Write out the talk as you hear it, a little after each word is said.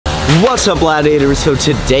What's up, Gladiators? So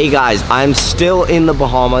today, guys, I'm still in the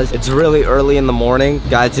Bahamas. It's really early in the morning.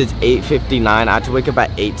 Guys, it's 8:59. I have to wake up at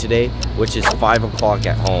 8 today, which is 5 o'clock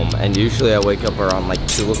at home. And usually I wake up around like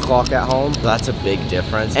 2 o'clock at home. So that's a big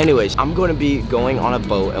difference. Anyways, I'm going to be going on a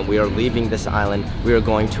boat and we are leaving this island. We are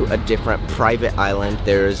going to a different private island.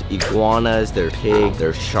 There's iguanas, there's pigs,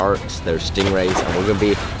 there's sharks, there's stingrays, and we're going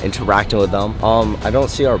to be interacting with them. I don't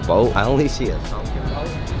see our boat. I only see a sunken boat.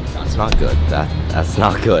 That's not good. That's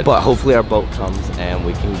not good. But hopefully our boat comes and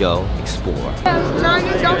we can go explore. No,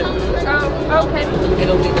 you don't. Oh, okay.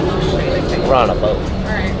 It'll be the most straight. We're on a boat. All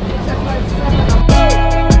right.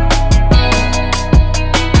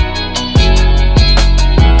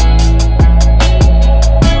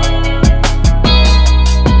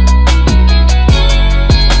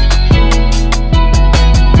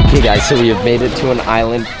 Okay, guys, so we have made it to an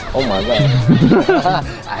island. Oh my god.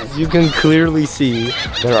 As you can clearly see,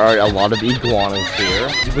 there are a lot of iguanas here.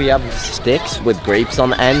 We have sticks with grapes on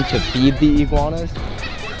the end to feed the iguanas.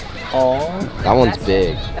 Oh, that one's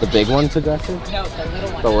big. The big one's aggressive? No, the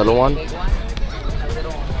little one. The little one? The big one. The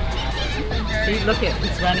little one. See, look it,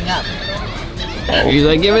 he's running up. He's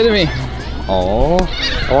like, give it to me. Oh,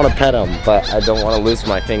 I want to pet him, but I don't want to lose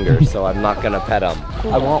my fingers, so I'm not gonna pet him.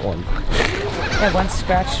 I want one. Yeah, one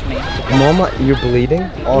scratched me. Mama, you're bleeding?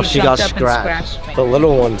 Oh, she got jumped up and scratched. The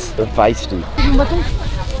little ones, they're feisty.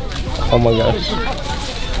 Oh my gosh.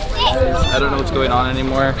 I don't know what's going on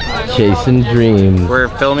anymore. Chasing dreams. We're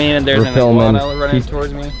filming and there's an iguana running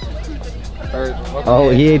towards me. Oh,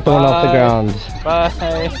 he ate the one off the ground. Bye.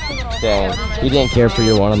 Dang, he didn't care for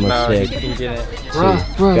your one on the stick. He didn't.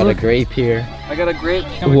 Got a grape here. I got a grape.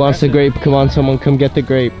 Who wants the grape? Come on, someone come get the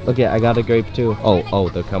grape. Look, I got a grape too. Oh,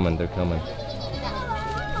 they're coming, they're coming.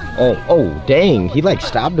 Oh, dang, he like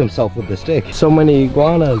stabbed himself with the stick. So many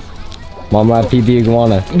iguanas. Mama, feed the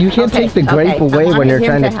iguana. You can't take the grape away when you're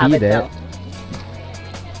trying to feed it.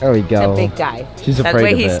 There we go. The big guy. She's afraid of it. That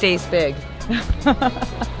way he stays big.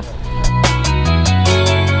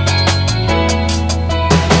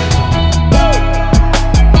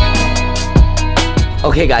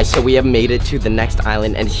 Okay guys, so we have made it to the next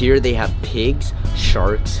island and here they have pigs,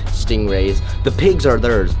 sharks, stingrays. The pigs are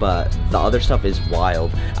theirs, but the other stuff is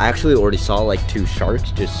wild. I actually already saw like 2 sharks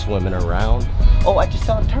just swimming around. Oh, I just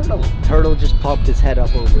saw a turtle. Turtle just popped his head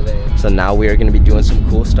up over there. So now we are gonna be doing some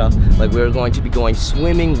cool stuff. Like we're going to be going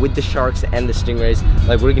swimming with the sharks and the stingrays.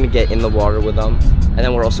 Like we're gonna get in the water with them. And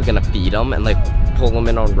then we're also gonna feed them and like pull them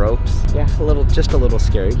in on ropes. Yeah, just a little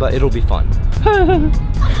scary, but it'll be fun.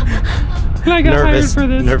 I got nervous for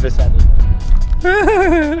this. Nervous at it.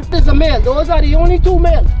 There's a man. Those are the only 2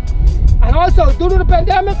 men. And also, due to the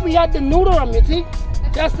pandemic, we had to neuter them, you see,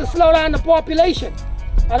 just to slow down the population.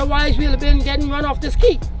 Otherwise, we'll have been getting run off this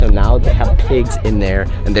key. So now they have pigs in there,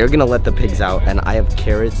 and they're gonna let the pigs out, and I have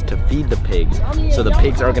carrots to feed the pigs. So the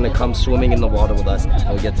pigs are gonna come swimming in the water with us,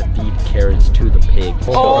 and we get to feed carrots to the pigs.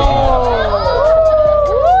 Oh.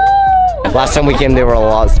 Last time we came, they were a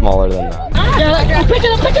lot smaller than that. Yeah, pick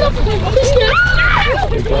it up, don't be scared.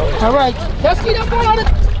 All right, let's get up on it.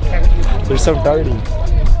 They're so dirty.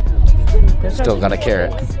 Still got a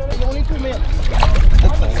carrot. Only 2 men.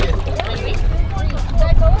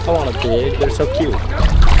 I want a pig, they're so cute.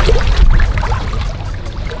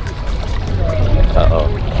 Uh-oh.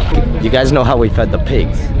 You guys know how we fed the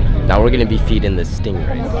pigs. Now we're gonna be feeding the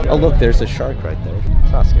stingrays. Oh look, there's a shark right there.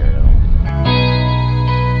 It's not scary at all.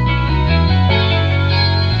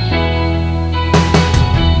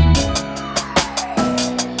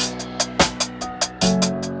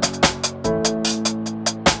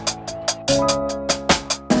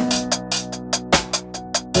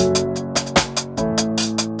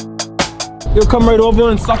 He'll come right over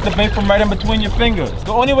and suck the bait from right in between your fingers.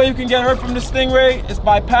 The only way you can get hurt from the stingray is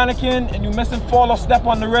by panicking and you miss and fall or step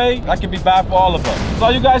on the ray. That can be bad for all of us. So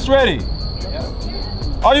are you guys ready? Yeah.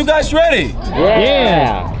 Are you guys ready?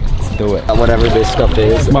 Yeah! Let's do it. Whatever this stuff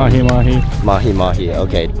is. Mahi. Mahi.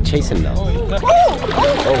 Okay, chasing them.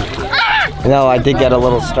 Oh. No, I did get a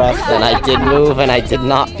little stressed and I did move and I did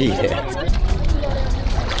not feed it.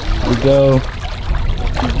 Here we go.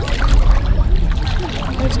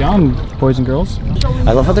 It's gone, boys and girls.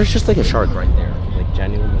 I love how there's just like a shark right there. Like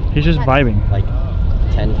genuinely. He's just vibing. Like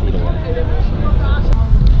 10 feet away.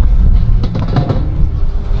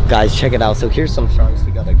 Guys, check it out. So here's some sharks.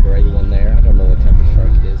 We got a gray one there. I don't know what type of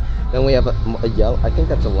shark it is. Then we have a yellow. I think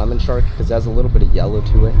that's a lemon shark because it has a little bit of yellow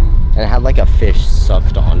to it. And it had like a fish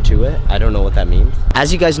sucked onto it. I don't know what that means.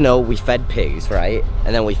 As you guys know, we fed pigs, right?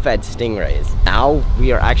 And then we fed stingrays. Now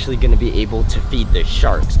we are actually going to be able to feed the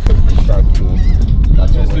sharks. Shark food.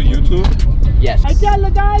 That's what YouTube? Yes. I tell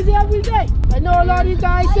the guys every day. I know a lot of you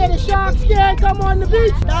guys say the sharks can't come on the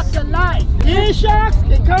beach. That's a lie. These sharks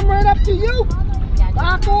can come right up to you,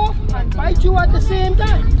 back off, and bite you at the same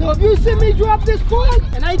time. So if you see me drop this pole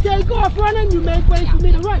and I take off running, you make way for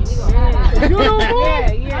me to run. If you don't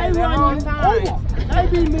move, I run you over. I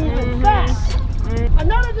be moving fast.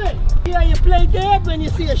 Another thing, here you play dead when you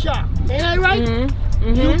see a shark. Ain't I right?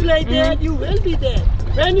 You play dead, you will be dead.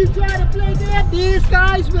 When you try to play dead, these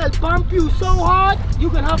guys will bump you so hard, you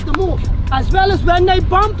can have to move. As well as when they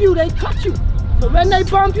bump you, they cut you. So when they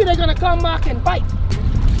bump you, they're gonna come back and bite.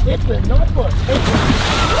 It will not work.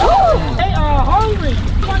 They are hungry.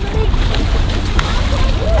 Come on,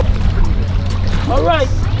 all right.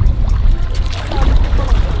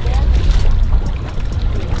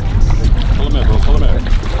 Pull him in, bro. Pull him in.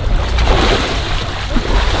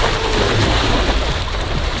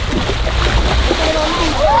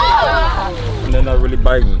 And they're not really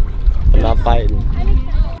biting. I'm not biting.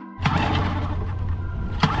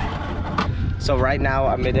 So right now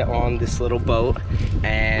I made it on this little boat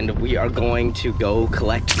and we are going to go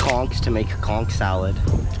collect conchs to make a conch salad.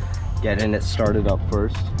 Getting it started up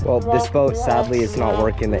first. Well, this boat sadly is not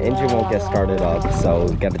working. The engine won't get started up, so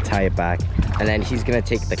we gotta tie it back. And then he's gonna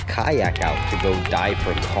take the kayak out to go dive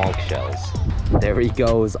for conch shells. There he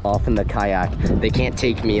goes, off in the kayak. They can't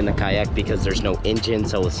take me in the kayak because there's no engine,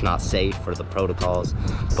 so it's not safe for the protocols.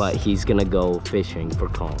 But he's gonna go fishing for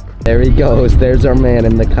conch. There he goes, there's our man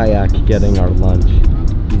in the kayak getting our lunch.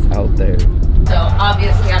 He's out there. So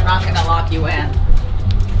obviously I'm not gonna lock you in.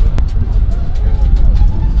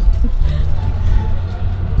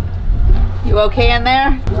 You okay in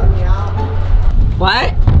there?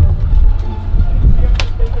 What?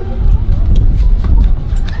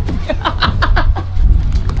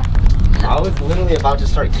 I was literally about to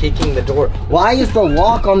start kicking the door. Why is the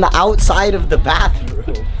lock on the outside of the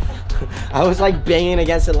bathroom? I was like banging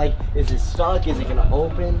against it like, is it stuck? Is it gonna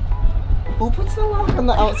open? Who puts the lock on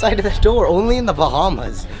the outside of the door? Only in the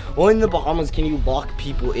Bahamas. Only in the Bahamas can you lock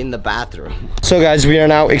people in the bathroom. So guys, we are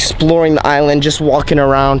now exploring the island, just walking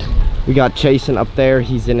around. We got Jason up there.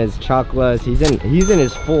 He's in his chocolates. He's in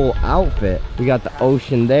his full outfit. We got the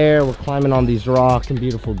ocean there. We're climbing on these rocks and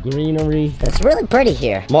beautiful greenery. It's really pretty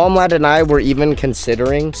here. Mom, Lad, and I were even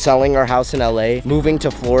considering selling our house in LA, moving to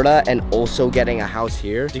Florida, and also getting a house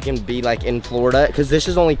here. You can be like in Florida, because this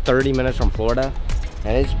is only 30 minutes from Florida.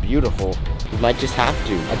 And it's beautiful. We might just have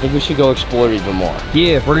to. I think we should go explore even more.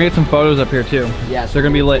 Yeah, we're gonna get some photos up here too. Yeah, so they're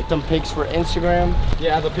gonna be lit. Some pics for Instagram.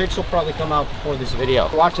 Yeah, the pics will probably come out before this video.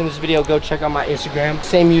 If you're watching this video, go check out my Instagram.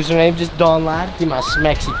 Same username, just Don Lad. See my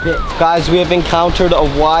smexy pics. Guys, we have encountered a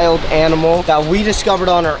wild animal that we discovered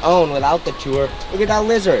on our own without the tour. Look at that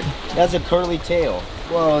lizard. That's a curly tail.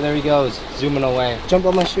 Whoa, there he goes, zooming away. Jump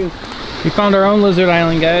on my shoe. We found our own lizard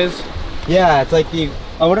island, guys. Yeah, it's like the,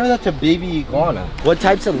 I wonder if that's a baby iguana. What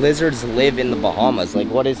types of lizards live in the Bahamas? Like,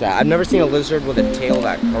 what is that? I've never seen a lizard with a tail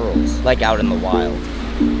that curls, like out in the wild.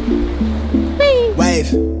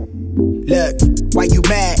 Wave. Look, why you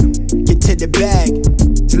mad? Get to the bag.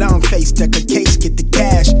 Long face, duck a case, get the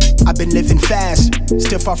cash. I've been living fast,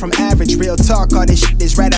 still far from average. Real talk, all this shit is right